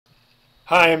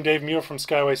Hi, I'm Dave Muir from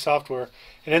Skyway Software,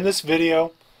 and in this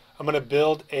video I'm going to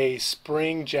build a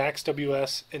Spring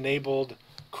JAX-WS enabled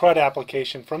CRUD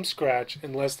application from scratch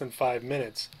in less than 5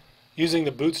 minutes using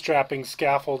the bootstrapping,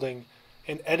 scaffolding,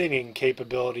 and editing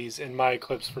capabilities in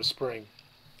MyEclipse for Spring.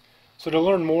 So to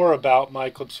learn more about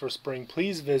MyEclipse for Spring,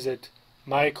 please visit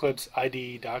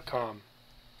myeclipseide.com.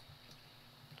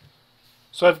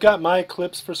 So I've got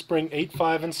MyEclipse for Spring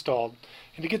 8.5 installed,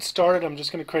 and to get started I'm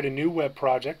just going to create a new web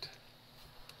project.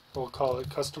 We'll call it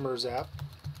Customers App.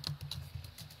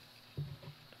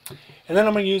 And then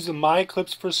I'm going to use the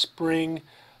MyEclipse for Spring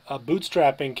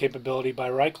bootstrapping capability by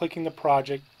right-clicking the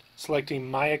project, selecting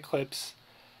MyEclipse,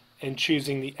 and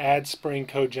choosing the Add Spring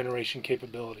Code Generation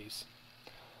capabilities.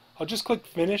 I'll just click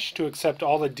Finish to accept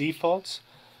all the defaults.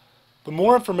 But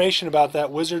more information about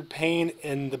that wizard pane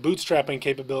and the bootstrapping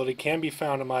capability can be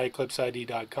found at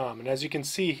myeclipseide.com. And as you can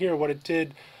see here, what it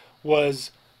did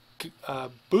was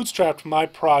bootstrapped my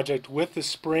project with the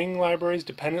Spring libraries,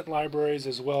 dependent libraries,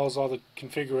 as well as all the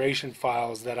configuration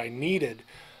files that I needed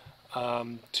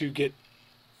to get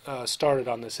started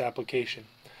on this application.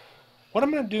 What I'm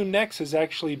going to do next is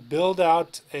actually build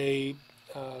out a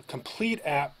complete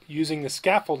app using the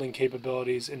scaffolding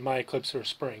capabilities in MyEclipse for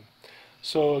Spring.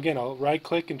 So again, I'll right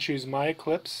click and choose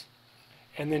MyEclipse,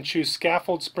 and then choose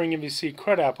Scaffold Spring MVC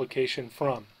CRUD application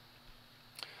from.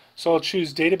 So I'll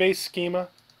choose Database Schema,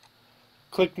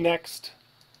 click Next,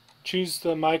 choose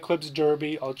the MyEclipse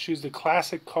Derby, I'll choose the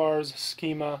Classic Cars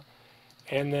schema,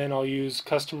 and then I'll use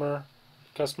Customer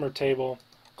Table,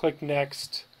 click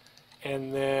Next,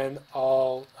 and then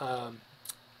I'll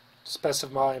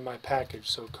specify my package,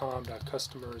 so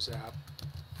com.customersapp,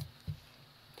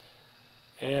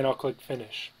 and I'll click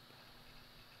Finish.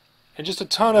 And just a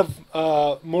ton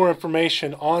of more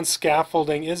information on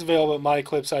scaffolding is available at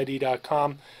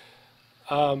myeclipseid.com,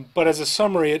 but as a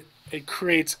summary, it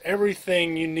creates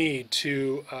everything you need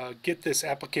to get this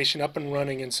application up and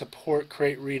running and support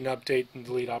create, read, and update and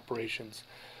delete operations.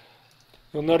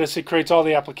 You'll notice it creates all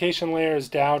the application layers: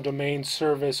 DAO, domain,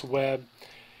 service, web.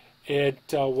 It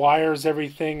wires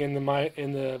everything in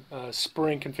the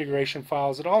Spring configuration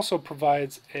files. It also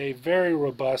provides a very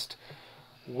robust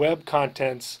web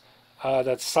contents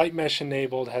that's site mesh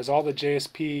enabled, has all the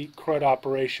JSP CRUD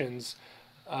operations,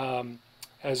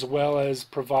 as well as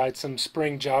provides some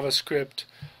Spring JavaScript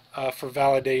for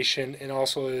validation, and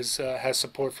also has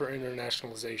support for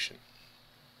internationalization.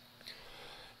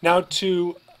 Now,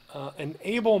 to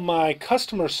enable my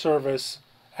customer service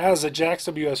as a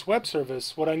JAX-WS web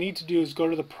service, what I need to do is go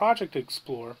to the Project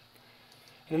Explorer.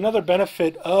 And another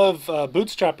benefit of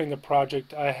bootstrapping the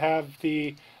project, I have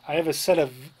a set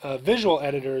of visual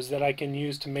editors that I can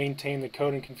use to maintain the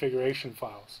code and configuration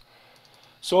files.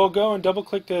 So I'll go and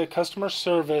double-click the Customer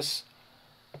Service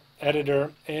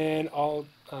editor, and I'll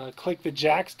click the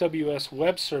JAX-WS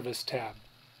Web Service tab.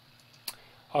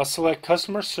 I'll select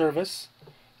Customer Service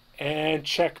and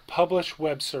check Publish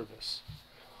Web Service.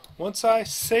 Once I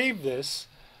save this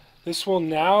will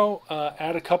now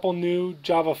add a couple new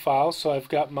Java files. So I've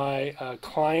got my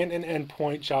client and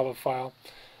endpoint Java file,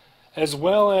 as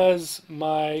well as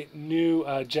my new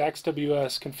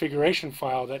JAX-WS configuration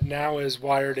file that now is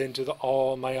wired into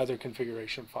all my other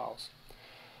configuration files.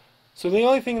 So the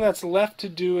only thing that's left to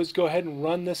do is go ahead and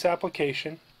run this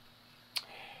application.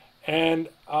 And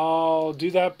I'll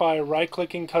do that by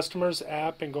right-clicking Customers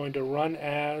App and going to Run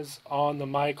As on the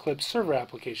MyEclipse server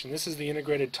application. This is the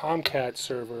integrated Tomcat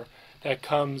server that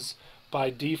comes by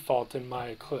default in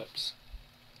MyEclipse.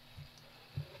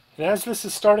 And as this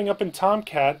is starting up in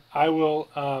Tomcat, I will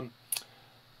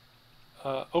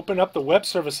open up the Web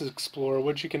Services Explorer,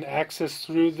 which you can access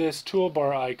through this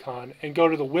toolbar icon, and go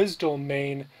to the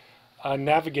WSDL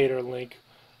navigator link,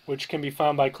 which can be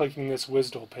found by clicking this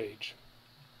WSDL page.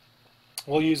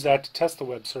 We'll use that to test the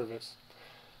web service.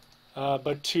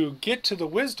 But to get to the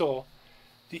WSDL,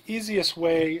 the easiest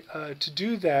way to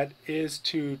do that is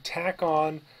to tack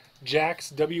on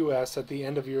JAX-WS at the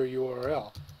end of your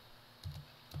URL.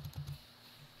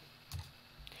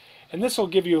 And this will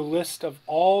give you a list of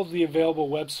all the available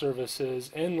web services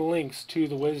and links to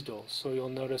the WSDL. So you'll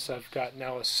notice I've got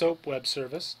now a SOAP web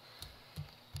service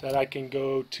that I can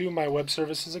go to my Web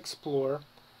Services Explorer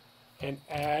and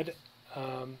add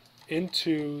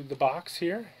into the box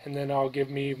here, and then I'll give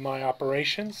me my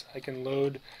operations. I can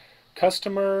load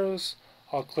customers.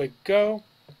 I'll click Go,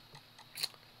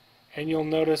 and you'll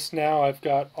notice now I've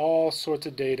got all sorts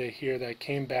of data here that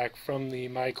came back from the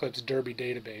MyEclipse Derby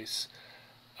database,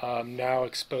 now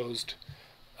exposed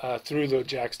through the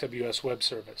JAX-WS web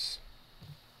service.